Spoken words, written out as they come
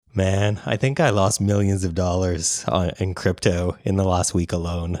Man, I think I lost millions of dollars in crypto in the last week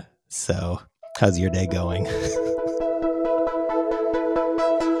alone. So, how's your day going?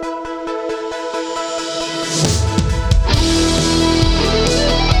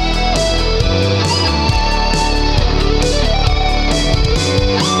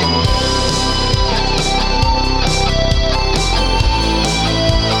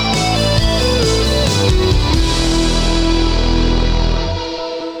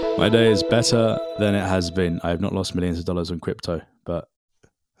 My day is better than it has been. I have not lost millions of dollars on crypto, but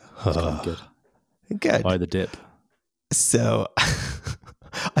it's going good. Good. Buy the dip. So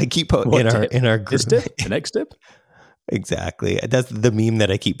I keep in our group. This dip? The next dip? Exactly. That's the meme that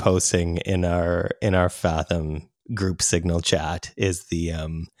I keep posting in our Fathom group signal chat is the I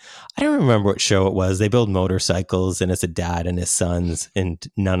don't remember what show it was. They build motorcycles and it's a dad and his sons and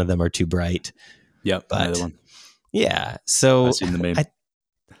none of them are too bright. Yep, But another one. Yeah. So I've seen the meme.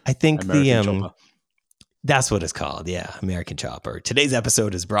 I think American Chopper. That's what it's called. Yeah, American Chopper. Today's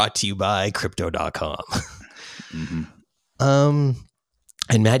episode is brought to you by Crypto.com. Mm-hmm.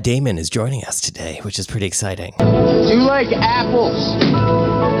 And Matt Damon is joining us today, which is pretty exciting. Do you like apples?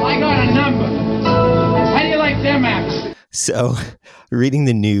 I got a number. How do you like them apples? So, reading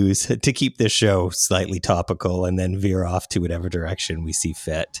the news to keep this show slightly topical and then veer off to whatever direction we see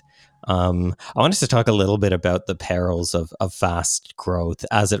fit. I want us to talk a little bit about the perils of fast growth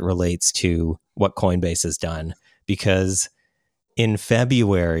as it relates to what Coinbase has done, because in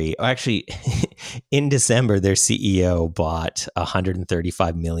February, actually in December, their CEO bought a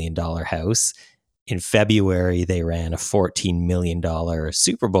 $135 million house. In February, they ran a $14 million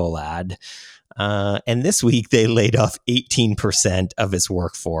Super Bowl ad. And this week, they laid off 18% of its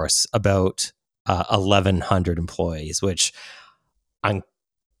workforce, about 1,100 employees, which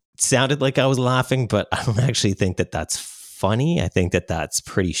sounded like I was laughing, but I don't actually think that that's funny. I think that that's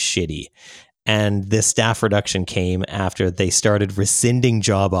pretty shitty. And this staff reduction came after they started rescinding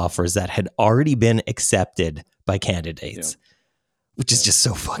job offers that had already been accepted by candidates, which is just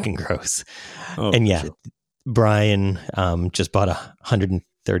so fucking gross. And yeah, sure. Brian just bought a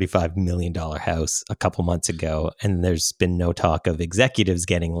 $135 million house a couple months ago, and there's been no talk of executives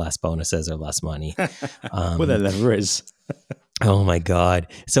getting less bonuses or less money. Well, there never is. Oh my God.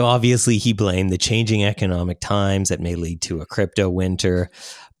 So obviously he blamed the changing economic times that may lead to a crypto winter.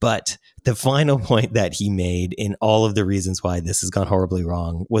 But the final point that he made in all of the reasons why this has gone horribly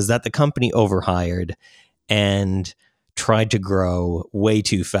wrong was that the company overhired and tried to grow way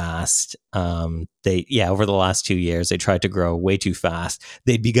too fast. Over the last 2 years, they tried to grow way too fast.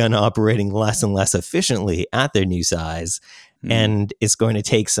 They'd begun operating less and less efficiently at their new size. And it's going to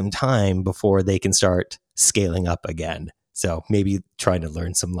take some time before they can start scaling up again. So maybe trying to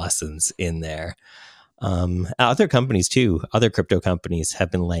learn some lessons in there. Other companies too, other crypto companies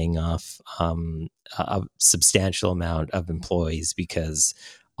have been laying off a substantial amount of employees because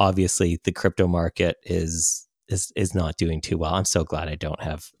obviously the crypto market is not doing too well. I'm so glad I don't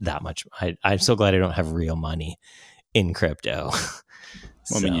have that much. I'm so glad I don't have real money in crypto.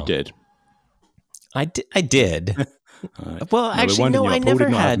 Well, I mean, you did. I did. Right. Well, actually, no, I never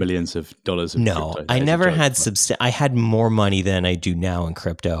had millions of dollars. Of no, crypto. I never had I had more money than I do now in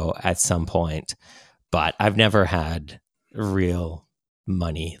crypto at some point, but I've never had real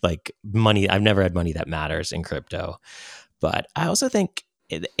money, like money. I've never had money that matters in crypto. But I also think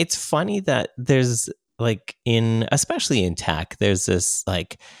it's funny that there's especially in tech, there's this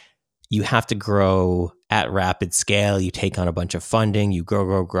you have to grow at rapid scale. You take on a bunch of funding, you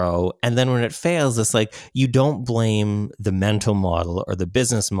grow. And then when it fails, it's you don't blame the mental model or the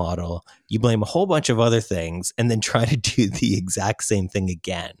business model. You blame a whole bunch of other things and then try to do the exact same thing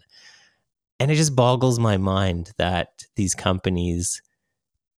again. And it just boggles my mind that these companies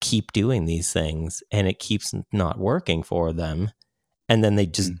keep doing these things and it keeps not working for them. And then they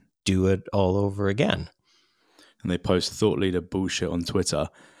just do it all over again. And they post thought leader bullshit on Twitter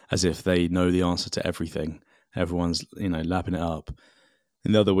as if they know the answer to everything. Everyone's, lapping it up.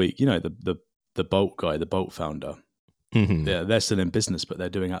 And the other week, the Bolt guy, the Bolt founder, they're still in business, but they're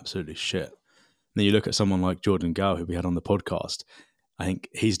doing absolutely shit. And then you look at someone like Jordan Gao, who we had on the podcast. I think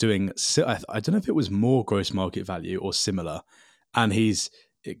he's doing, I don't know if it was more gross market value or similar. And he's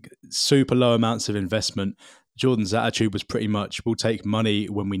super low amounts of investment. Jordan's attitude was pretty much, we'll take money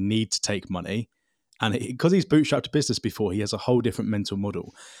when we need to take money. And because he's bootstrapped a business before, he has a whole different mental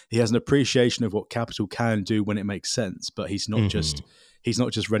model. He has an appreciation of what capital can do when it makes sense, but he's not just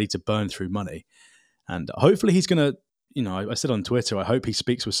ready to burn through money. And hopefully he's going to, I said on Twitter, I hope he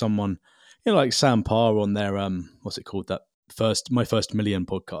speaks with someone, like Sam Parr on their, what's it called? My First Million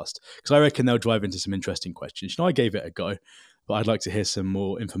podcast. Because I reckon they'll drive into some interesting questions. I gave it a go, but I'd like to hear some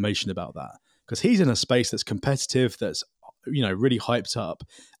more information about that, because he's in a space that's competitive, that's really hyped up,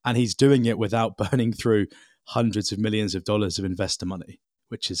 and he's doing it without burning through hundreds of millions of dollars of investor money,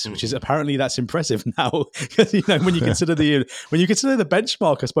 which is apparently that's impressive now. Because when you consider the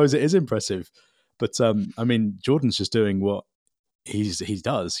benchmark, I suppose it is impressive. But I mean, Jordan's just doing what he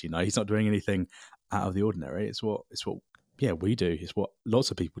does. He's not doing anything out of the ordinary. It's what we do. It's what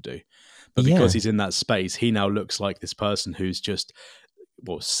lots of people do. But because he's in that space, he now looks like this person who's just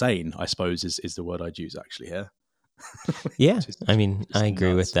sane, I suppose is the word I'd use actually here. Yeah, I mean, I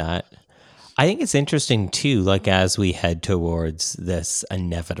agree with that. I think it's interesting too, like as we head towards this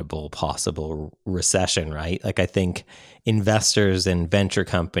inevitable possible recession, right? Like I think investors and venture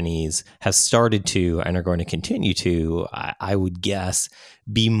companies have started to, and are going to continue to, I would guess,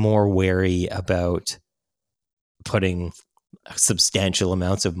 be more wary about putting substantial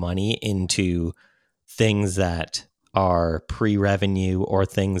amounts of money into things that are pre-revenue or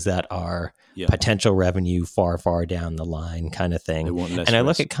things that are potential revenue far, far down the line kind of thing. They want less and I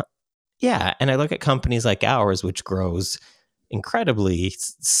risk. look at companies like ours, which grows incredibly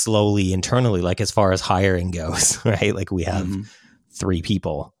slowly internally, like as far as hiring goes, right? Like we have 3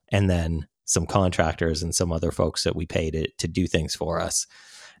 people and then some contractors and some other folks that we pay to do things for us.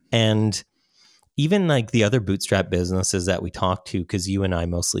 And even like the other bootstrap businesses that we talk to, because you and I,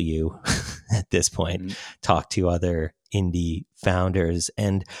 mostly you at this point, talk to other indie founders.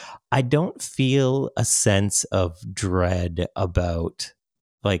 And I don't feel a sense of dread about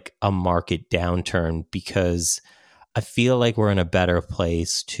like a market downturn, because I feel like we're in a better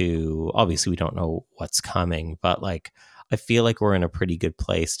place to, obviously we don't know what's coming, but like I feel like we're in a pretty good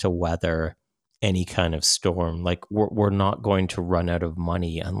place to weather any kind of storm. Like we're not going to run out of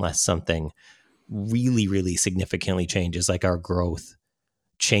money unless something really, really significantly changes, like our growth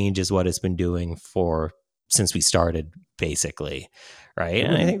changes what it's been doing since we started, basically, right?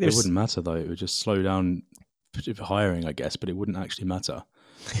 And I think it wouldn't matter though. It would just slow down hiring, I guess, but it wouldn't actually matter.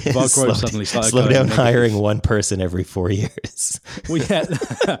 If our growth suddenly started slow down negative, hiring one person every 4 years. Well, yeah,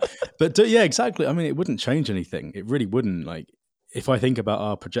 but yeah, exactly. I mean, it wouldn't change anything. It really wouldn't. Like, if I think about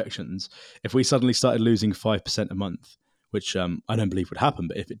our projections, if we suddenly started losing 5% a month, which I don't believe would happen,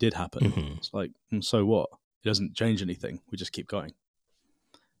 but if it did happen, it's like, so what? It doesn't change anything. We just keep going.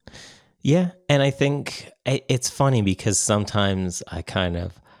 Yeah, and I think it's funny because sometimes I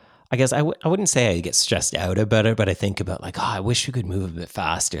guess I wouldn't say I get stressed out about it, but I think about like, I wish we could move a bit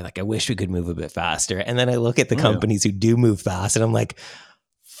faster. Like, I wish we could move a bit faster. And then I look at the companies who do move fast and I'm like,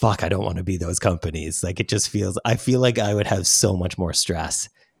 fuck, I don't want to be those companies. Like, I feel like I would have so much more stress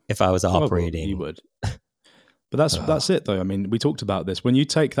if I was operating. You would. But that's it though. I mean, we talked about this. When you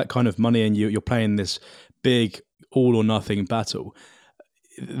take that kind of money and you're playing this big all or nothing battle,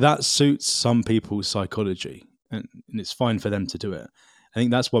 that suits some people's psychology and it's fine for them to do it. I think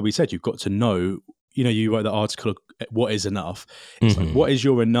that's why we said you've got to know, you wrote the article, what is enough? It's like, what is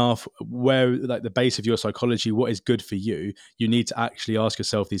your enough? Where, like the base of your psychology, what is good for you? You need to actually ask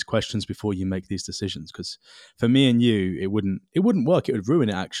yourself these questions before you make these decisions. Because for me and you, it wouldn't work. It would ruin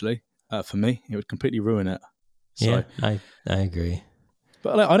it actually. For me, it would completely ruin it. So, yeah, I agree.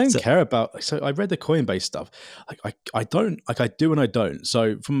 But I don't care about. So I read the Coinbase stuff. I don't like. I do and I don't.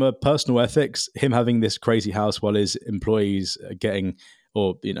 So from a personal ethics, him having this crazy house while his employees are getting,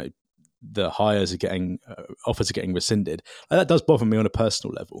 or the hires are getting, offers are getting rescinded. That does bother me on a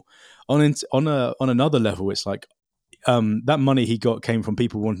personal level. On another level, it's like that money he got came from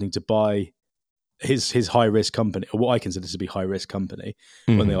people wanting to buy his high risk company, or what I consider to be high risk company,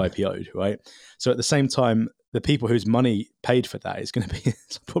 when they IPO'd, right? So at the same time, the people whose money paid for that is going to be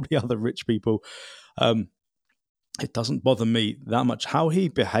probably other rich people. It doesn't bother me that much. How he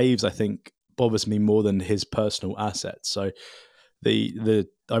behaves, I think, bothers me more than his personal assets. So I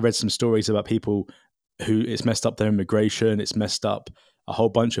read some stories about people who it's messed up their immigration, it's messed up a whole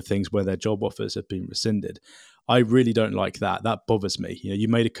bunch of things where their job offers have been rescinded. I really don't like that. That bothers me. You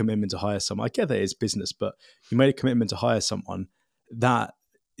made a commitment to hire someone. I get that it's business, but you made a commitment to hire someone. That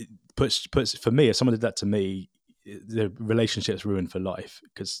puts for me, if someone did that to me, the relationship's ruined for life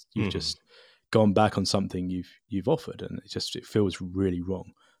because you've just gone back on something you've offered, and it feels really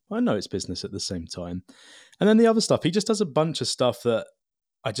wrong. I know it's business at the same time. And then the other stuff, he just does a bunch of stuff that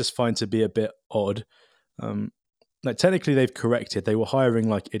I just find to be a bit odd. Like technically they've corrected. They were hiring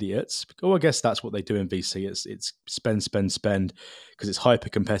like idiots. Oh, I guess that's what they do in VC. It's spend because it's hyper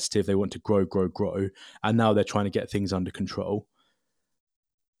competitive. They want to grow. And now they're trying to get things under control.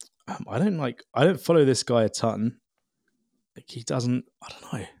 I don't follow this guy a ton. Like he doesn't, I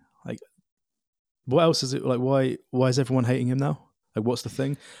don't know. Like what else is it? Like why is everyone hating him now? Like, what's the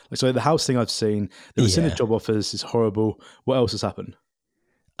thing? Like, so the house thing I've seen, the rescinded job offers is horrible. What else has happened?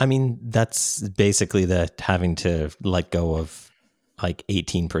 I mean, that's basically having to let go of like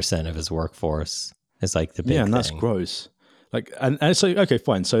 18% of his workforce is like the big thing. And that's gross. Like, and so, okay,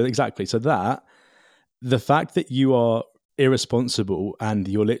 fine. So exactly. So the fact that you are irresponsible and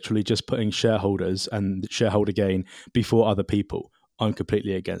you're literally just putting shareholders and shareholder gain before other people, I'm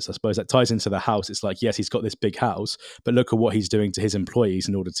completely against. I suppose that ties into the house. It's like, yes, he's got this big house, but look at what he's doing to his employees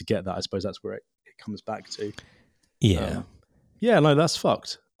in order to get that. I suppose that's where it comes back to. Yeah. No, that's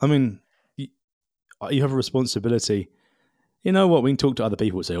fucked. I mean, you have a responsibility. You know what? We can talk to other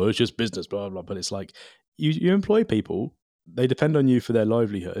people and say, oh, it's just business, blah, blah, blah. But it's like, you employ people, they depend on you for their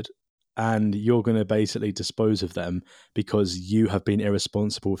livelihood, and you're going to basically dispose of them because you have been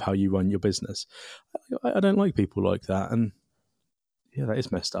irresponsible with how you run your business. I don't like people like that. And yeah, that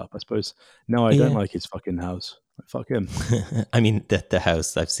is messed up. I suppose now I don't like his fucking house. Like, fuck him. I mean, the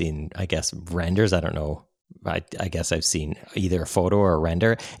house I've seen, I guess, renders. I don't know. I guess I've seen either a photo or a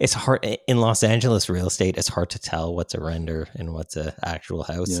render. It's hard in Los Angeles real estate. It's hard to tell what's a render and what's an actual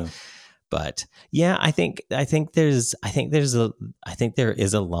house. Yeah. But yeah, I think there is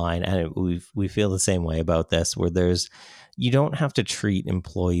a line, and we feel the same way about this, where you don't have to treat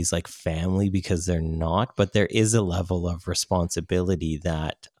employees like family because they're not, but there is a level of responsibility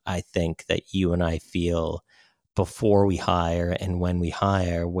that I think that you and I feel before we hire and when we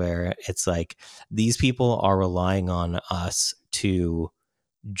hire, where it's like these people are relying on us to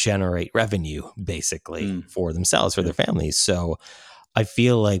generate revenue basically for themselves, for their families. So I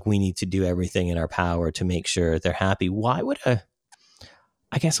feel like we need to do everything in our power to make sure they're happy. Why would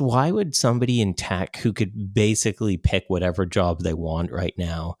somebody in tech who could basically pick whatever job they want right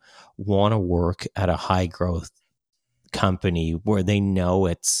now want to work at a high growth company where they know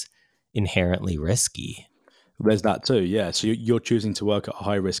it's inherently risky? There's that too, yeah. So you're choosing to work at a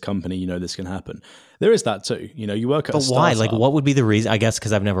high risk company. You know this can happen. There is that too. You know, you work at a startup. But why? Like, what would be the reason? I guess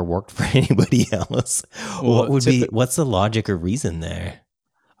because I've never worked for anybody else. Well, What's the logic or reason there?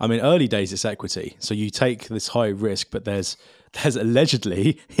 I mean, early days it's equity. So you take this high risk, but there's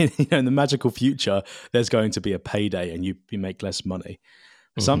allegedly, in the magical future, there's going to be a payday and you make less money.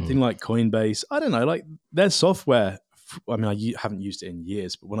 Something like Coinbase, I don't know, like their software. I mean, I haven't used it in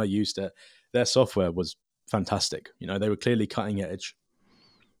years, but when I used it, their software was fantastic. You know, they were clearly cutting edge.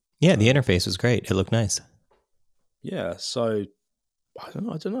 Yeah, the interface was great. It looked nice. Yeah, so I don't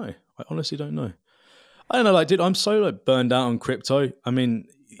know. I honestly don't know. I don't know, like, dude, I'm so burned out on crypto. I mean,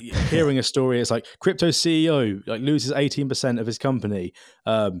 hearing a story, it's like crypto CEO loses 18% of his company.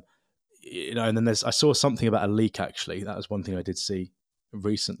 And then I saw something about a leak. Actually, that was one thing I did see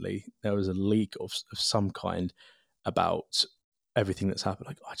recently. There was a leak of some kind about everything that's happened.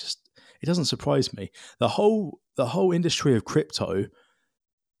 Like, it doesn't surprise me. The whole industry of crypto,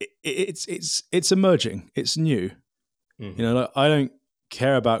 it's emerging. It's new. Mm-hmm. You know, like, I don't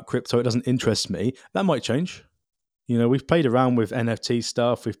care about crypto. It doesn't interest me. That might change. You know, we've played around with NFT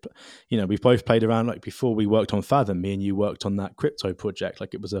stuff. We've both played around, like before we worked on Fathom, me and you worked on that crypto project.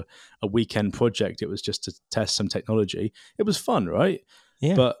 Like it was a weekend project. It was just to test some technology. It was fun, right?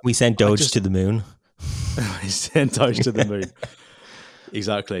 Yeah. But we sent Doge to the moon. We sent Doge to the moon.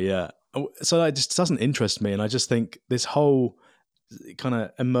 Exactly. Yeah. So that just doesn't interest me. And I just think this whole kind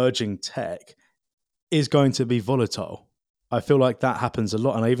of emerging tech is going to be volatile. I feel like that happens a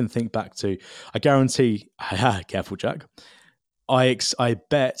lot. And I even think back to, I guarantee, careful, Jack. I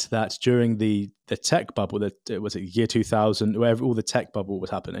bet that during the tech bubble, that was it year 2000, where all the tech bubble was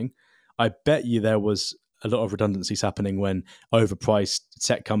happening, I bet you there was a lot of redundancies happening when overpriced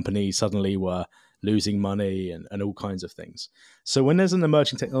tech companies suddenly were losing money and all kinds of things. So when there's an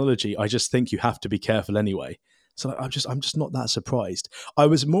emerging technology, I just think you have to be careful anyway. So I'm just not that surprised. I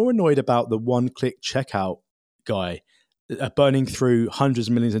was more annoyed about the one-click checkout guy burning through hundreds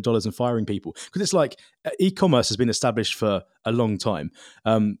of millions of dollars and firing people, because it's like e-commerce has been established for a long time.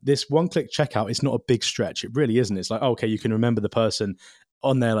 This one-click checkout is not a big stretch. It really isn't. It's like, okay, you can remember the person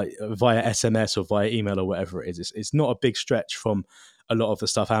on there like via SMS or via email or whatever it is. It's not a big stretch from a lot of the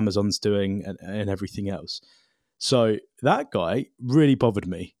stuff Amazon's doing and everything else. So that guy really bothered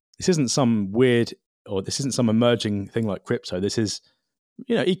me. This isn't some weird, or this isn't some emerging thing like crypto. This is,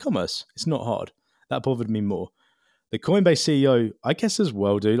 e-commerce. It's not hard. That bothered me more. The Coinbase CEO, I guess as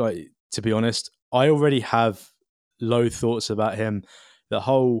well, dude. Like, to be honest, I already have low thoughts about him. The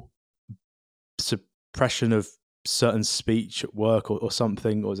whole suppression of certain speech at work or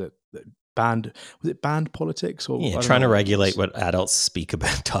something, or was it banned politics? Or trying to regulate what adults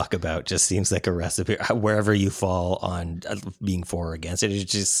talk about just seems like a recipe. Wherever you fall on being for or against it, it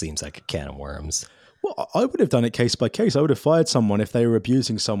just seems like a can of worms. Well, I would have done it case by case. I would have fired someone if they were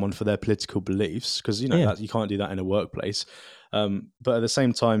abusing someone for their political beliefs, because Yeah. you can't do that in a workplace. But at the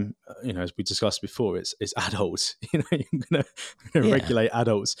same time, as we discussed before, it's adults. You're going to Yeah. regulate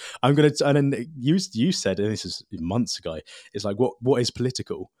adults. I'm going to, and then you said, and this is months ago, it's like what is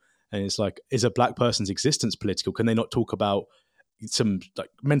political, and it's like, is a black person's existence political? Can they not talk about some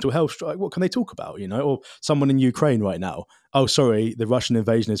like mental health? What can they talk about? Or someone in Ukraine right now. Oh, sorry, the Russian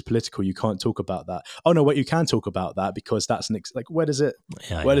invasion is political. You can't talk about that. Oh no, wait, you can talk about that because that's where does it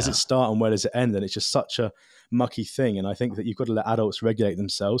start and where does it end? And it's just such a mucky thing. And I think that you've got to let adults regulate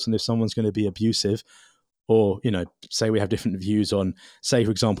themselves. And if someone's going to be abusive, or say we have different views on, say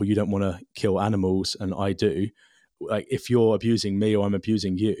for example, you don't want to kill animals and I do. Like if you're abusing me or I'm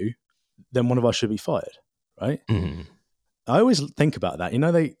abusing you, then one of us should be fired, right? Mm-hmm. I always think about that. In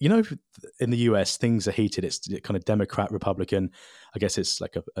the US, things are heated. It's kind of Democrat, Republican. I guess it's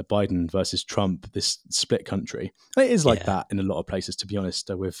like a Biden versus Trump, this split country. It is like that in a lot of places, to be honest,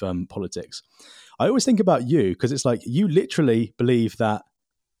 with politics. I always think about you because it's like you literally believe that,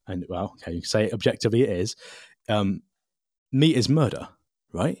 and well, okay, you can say it objectively, it is, meat is murder,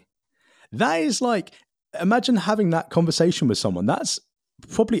 right? That is like, imagine having that conversation with someone. That's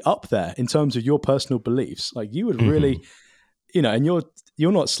probably up there in terms of your personal beliefs. Like you would really... and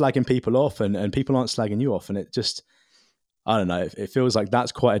you're not slagging people off and people aren't slagging you off. And it just, I don't know, it feels like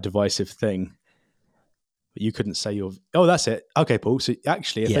that's quite a divisive thing. But you couldn't say that's it. Okay, Paul. So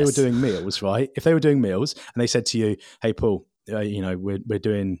actually, if they were doing meals, right? If they were doing meals and they said to you, hey, Paul, we're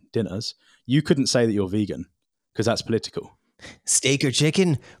doing dinners, you couldn't say that you're vegan because that's political. Steak or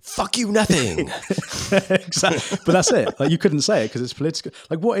chicken? Fuck you, nothing. Exactly. But that's it. Like you couldn't say it because it's political.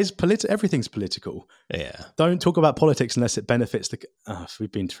 Like what is political? Everything's political. Yeah. Don't talk about politics unless it benefits the...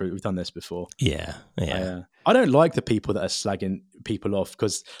 we've done this before. Yeah. I don't like the people that are slagging people off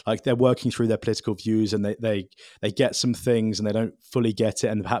because like they're working through their political views and they get some things and they don't fully get it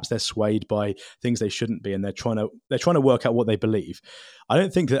and perhaps they're swayed by things they shouldn't be and they're trying to work out what they believe. I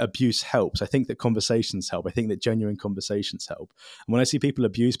don't think that abuse helps. I think that conversations help. I think that genuine conversations help. And when I see people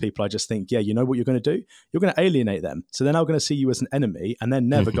abuse people, I just think, yeah, you know what you're going to do? You're going to alienate them. So they're now going to see you as an enemy and they're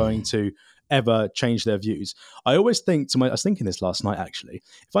never going to ever change their views. I always think I was thinking this last night, actually,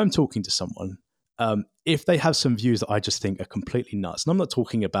 if I'm talking to someone, if they have some views that I just think are completely nuts, and I'm not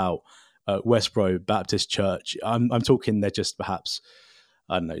talking about Westboro Baptist Church, I'm talking they're just perhaps,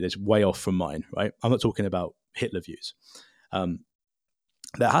 I don't know, they're way off from mine, right? I'm not talking about Hitler views.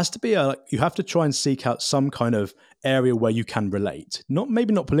 There has to be you have to try and seek out some kind of area where you can relate.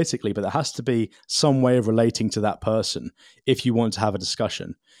 Maybe not politically, but there has to be some way of relating to that person if you want to have a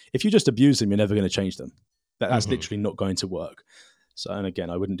discussion. If you just abuse them, you're never going to change them. That's literally not going to work. So, and again,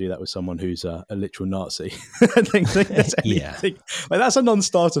 I wouldn't do that with someone who's a literal Nazi. I think there's anything. Like, that's a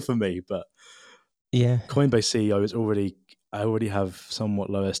non-starter for me. But Coinbase CEO I already have somewhat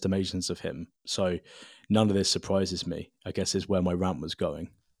low estimations of him. So none of this surprises me, I guess, is where my rant was going.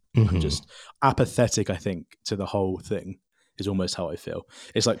 I'm just apathetic, I think, to the whole thing is almost how I feel.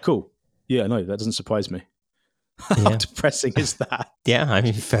 It's like, cool. Yeah, no, that doesn't surprise me. How depressing is that? Yeah, I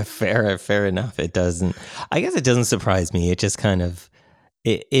mean, fair enough. It doesn't. I guess it doesn't surprise me. It just kind of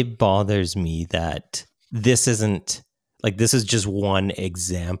it bothers me that this isn't like this is just one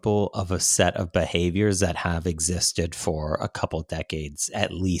example of a set of behaviors that have existed for a couple decades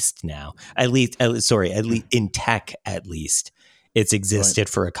at least now. At least in tech, at least it's existed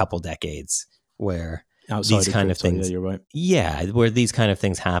for a couple decades where outside these kind of things. Yeah, you're right. Yeah, where these kind of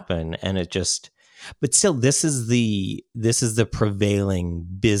things happen, and it just. But still, this is the prevailing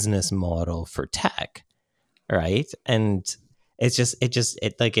business model for tech, right? And I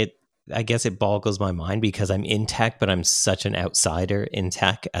guess it boggles my mind because I'm in tech, but I'm such an outsider in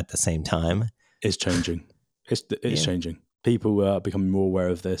tech at the same time. It's changing. It's changing. People are becoming more aware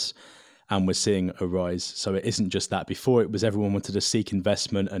of this, and we're seeing a rise. So it isn't just that. Before it was everyone wanted to seek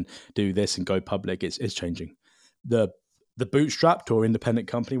investment and do this and go public. It's changing. The bootstrapped or independent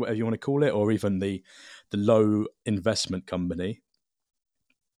company, whatever you want to call it, or even the low investment company,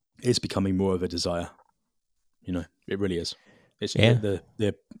 is becoming more of a desire. It really is. It's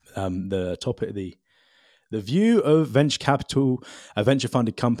the topic, the view of venture capital, venture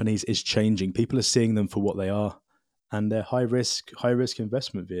funded companies is changing. People are seeing them for what they are, and they're high risk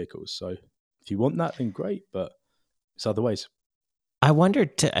investment vehicles. So if you want that, then great, but it's other ways. I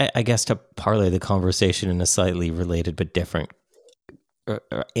wondered, to parlay the conversation in a slightly related but different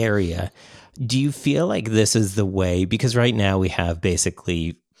area, do you feel like this is the way? Because right now we have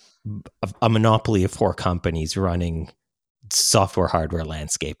basically a monopoly of 4 companies running software hardware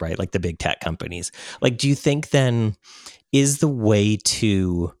landscape, right? Like the big tech companies. Like, do you think then is the way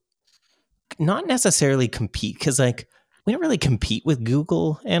to not necessarily compete, because like we don't really compete with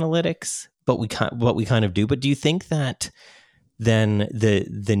Google Analytics, but we kind of do. But do you think that then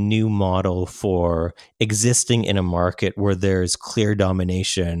the new model for existing in a market where there's clear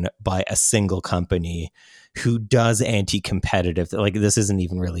domination by a single company who does anti-competitive, like this isn't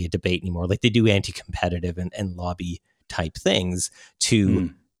even really a debate anymore, like they do anti-competitive and lobby type things to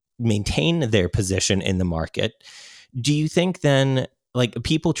maintain their position in the market, do you think then like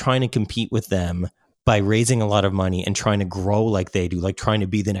people trying to compete with them by raising a lot of money and trying to grow like they do, like trying to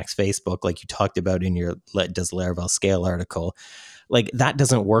be the next Facebook, like you talked about in your Does Laravel Scale article, like that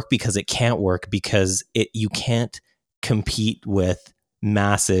doesn't work because it can't work because you can't compete with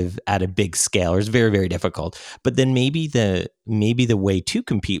massive at a big scale, or it's very, very difficult. But then maybe the way to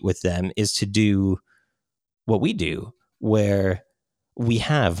compete with them is to do what we do, where we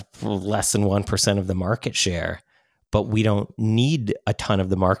have less than 1% of the market share, but we don't need a ton of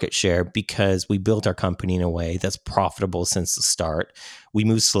the market share because we built our company in a way that's profitable since the start. We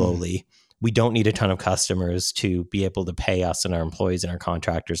move slowly. We don't need a ton of customers to be able to pay us and our employees and our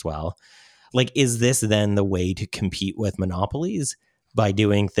contractors well. Like, is this then the way to compete with monopolies, by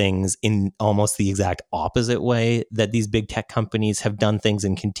doing things in almost the exact opposite way that these big tech companies have done things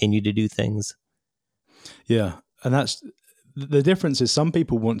and continue to do things? Yeah. And that's the difference is some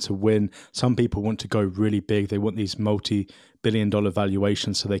people want to win. Some people want to go really big. They want these multi-billion-dollar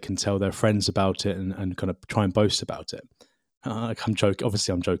valuations so they can tell their friends about it and kind of try and boast about it. I'm joking.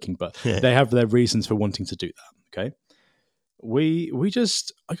 Obviously, I'm joking, but they have their reasons for wanting to do that. Okay. We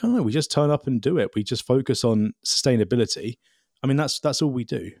just, I don't know, we just turn up and do it. We just focus on sustainability. I mean, that's all we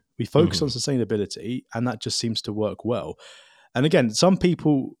do. We focus on sustainability, and that just seems to work well. And again, some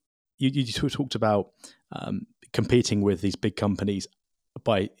people, you talked about competing with these big companies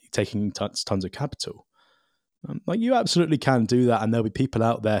by taking tons of capital. Like, you absolutely can do that, and there'll be people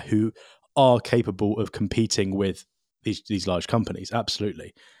out there who are capable of competing with these large companies,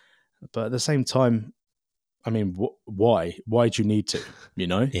 absolutely. But at the same time, I mean, why? Why do you need to? You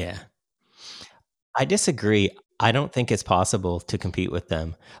know? Yeah, I disagree. I don't think it's possible to compete with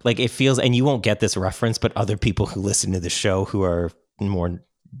them. Like, it feels, and you won't get this reference, but other people who listen to the show who are more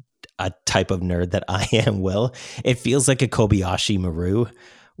a type of nerd that I am will. It feels like a Kobayashi Maru,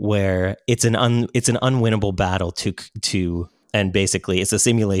 where it's an unwinnable battle to and basically it's a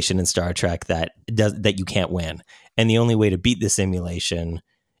simulation in Star Trek that you can't win, and the only way to beat the simulation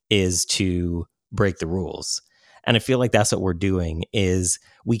is to break the rules. And I feel like that's what we're doing. Is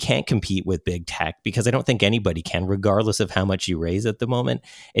we can't compete with big tech because I don't think anybody can, regardless of how much you raise at the moment.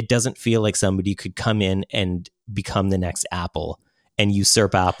 It doesn't feel like somebody could come in and become the next Apple and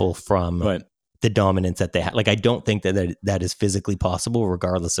usurp Apple from the dominance that they have. Like, I don't think that is physically possible,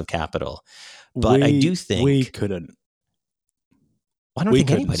 regardless of capital. But I do think we couldn't. I don't think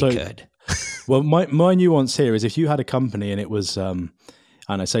anybody could. Well, my nuance here is if you had a company and it was, and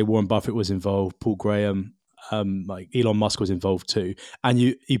I say Warren Buffett was involved, Paul Graham, like Elon Musk was involved too, and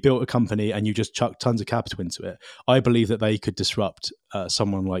you built a company and you just chucked tons of capital into it, I believe that they could disrupt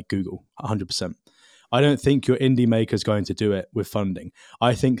someone like Google 100%. I don't think your indie maker is going to do it with funding.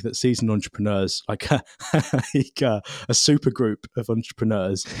 I think that seasoned entrepreneurs, like a super group of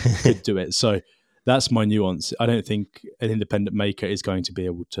entrepreneurs, could do it. So that's my nuance. I don't think an independent maker is going to be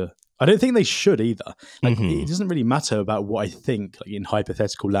able to. I don't think they should either. Like, it doesn't really matter about what I think, like in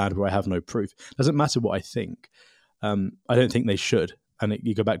hypothetical land where I have no proof. It doesn't matter what I think. I don't think they should. And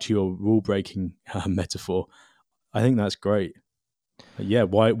you go back to your rule-breaking metaphor. I think that's great. Yeah,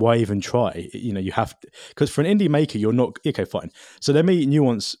 why even try? You know, you have to, because for an indie maker, you're not okay. Fine. So let me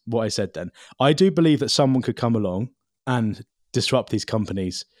nuance what I said. Then I do believe that someone could come along and disrupt these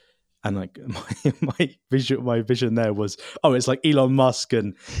companies. And like my vision there was, it's like Elon Musk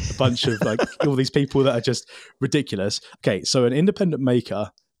and a bunch of like all these people that are just ridiculous. Okay, so an independent maker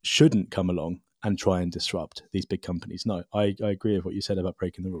shouldn't come along and try and disrupt these big companies. No, I agree with what you said about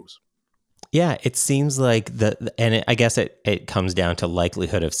breaking the rules. Yeah, it seems like I guess it comes down to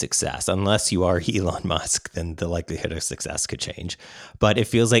likelihood of success. Unless you are Elon Musk, then the likelihood of success could change. But it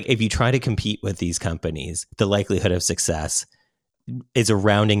feels like if you try to compete with these companies, the likelihood of success is a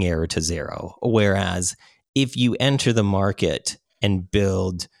rounding error to zero. Whereas if you enter the market and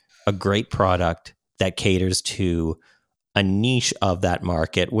build a great product that caters to a niche of that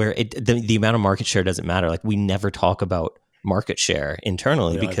market, where the amount of market share doesn't matter. Like, we never talk about market share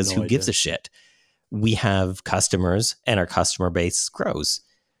internally because who gives a shit? We have customers and our customer base grows.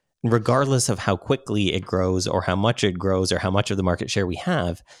 Regardless of how quickly it grows or how much it grows or how much of the market share we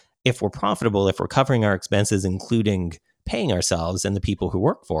have, if we're profitable, if we're covering our expenses, including paying ourselves and the people who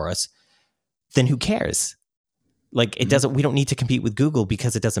work for us, then who cares? Like, it doesn't, we don't need to compete with Google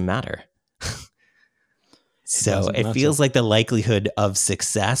because it doesn't matter. So it feels like the likelihood of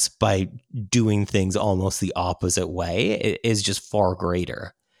success by doing things almost the opposite way is just far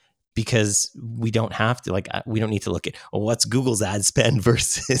greater, because we don't have to, like, we don't need to look at, well, what's Google's ad spend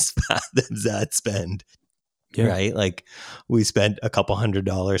versus Fathom's ad spend, right? Like, we spent a couple $100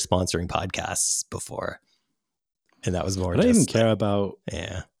 sponsoring podcasts before, and that was more. I don't even care about.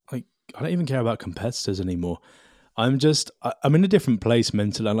 Yeah. Like, I don't even care about competitors anymore. I'm in a different place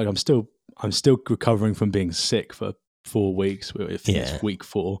mentally. Like, I'm still recovering from being sick for 4 weeks. I think it's week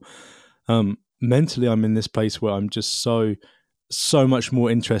 4. Mentally, I'm in this place where I'm just so much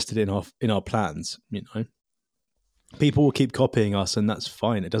more interested in our plans. You know, people will keep copying us, and that's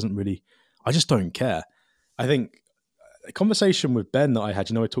fine. It doesn't really. I just don't care. I think a conversation with Ben that I had.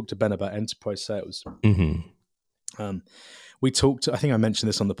 You know, I talked to Ben about enterprise sales. Mm-hmm. We talked. I think I mentioned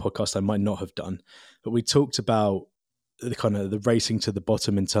this on the podcast. I might not have done, but we talked about the kind of the racing to the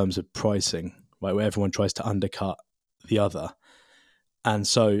bottom in terms of pricing, right? Where everyone tries to undercut the other, and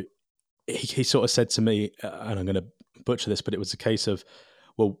so he sort of said to me, and I'm going to butcher this, but it was a case of,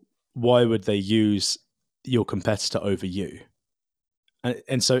 well, why would they use your competitor over you?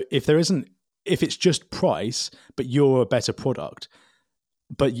 And so if it's just price, but you're a better product,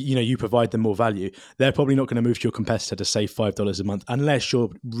 but you know you provide them more value, they're probably not going to move to your competitor to save $5 a month unless you're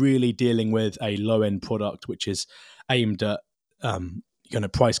really dealing with a low end product which is aimed at kind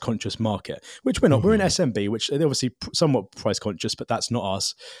of price conscious market, which we're not. We're in SMB, which they're obviously somewhat price conscious, but that's not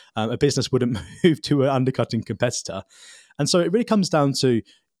us. A business wouldn't move to an undercutting competitor, and so it really comes down to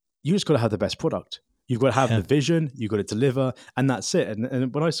you just got to have the best product. You've got to have the vision. You've got to deliver, and that's it.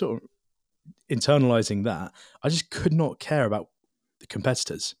 And when I sort of internalizing that, I just could not care about the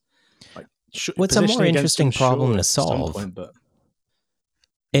competitors. Like, what's a more interesting problem to solve?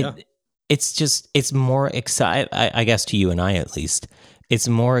 It's more exciting, I guess, to you and I at least. It's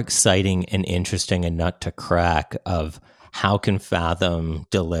more exciting and interesting and nut to crack of how can Fathom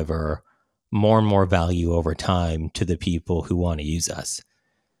deliver more and more value over time to the people who want to use us.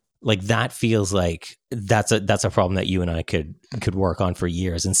 Like, that feels like that's a problem that you and I could work on for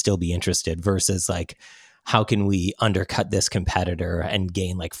years and still be interested, versus like, how can we undercut this competitor and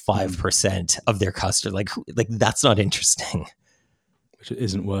gain like 5% of their customer? Like that's not interesting. Which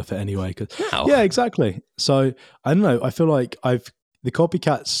isn't worth it anyway. No. Yeah, exactly. So I don't know. I feel like the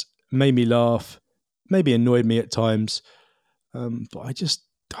copycats made me laugh, maybe annoyed me at times, but I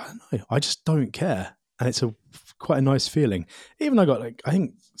don't know. I just don't care, and it's quite a nice feeling. Even I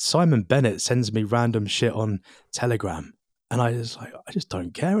think Simon Bennett sends me random shit on Telegram, and I just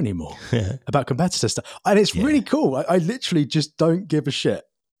don't care anymore about competitor stuff, and it's really cool. I literally just don't give a shit.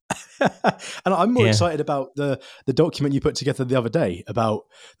 And I'm more excited about the document you put together the other day about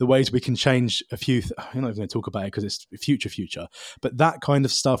the ways we can change a few. I'm not even going to talk about it because it's future, but that kind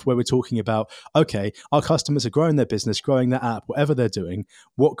of stuff where we're talking about, okay, our customers are growing their business, growing their app, whatever they're doing.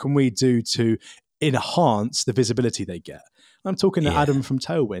 What can we do to enhance the visibility they get? I'm talking to Adam from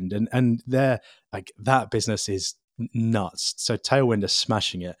Tailwind, and they're like, that business is nuts. So Tailwind are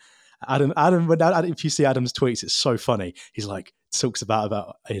smashing it. Adam, if you see Adam's tweets, it's so funny. He's like, talks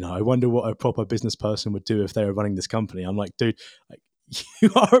about, you know, I wonder what a proper business person would do if they were running this company. I'm like, dude, like, you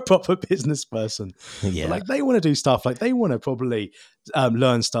are a proper business person. Yeah. But like, they want to do stuff, like they want to probably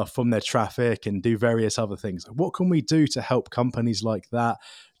learn stuff from their traffic and do various other things. Like, what can we do to help companies like that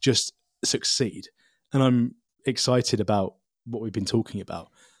just succeed? And I'm excited about what we've been talking about.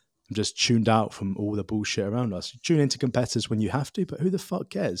 I'm just tuned out from all the bullshit around us. You tune into competitors when you have to, but who the fuck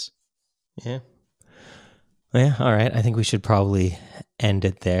cares? Yeah. Yeah. All right. I think we should probably end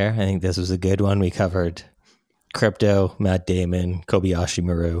it there. I think this was a good one. We covered crypto, Matt Damon, Kobayashi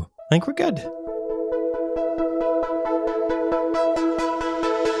Maru. I think we're good.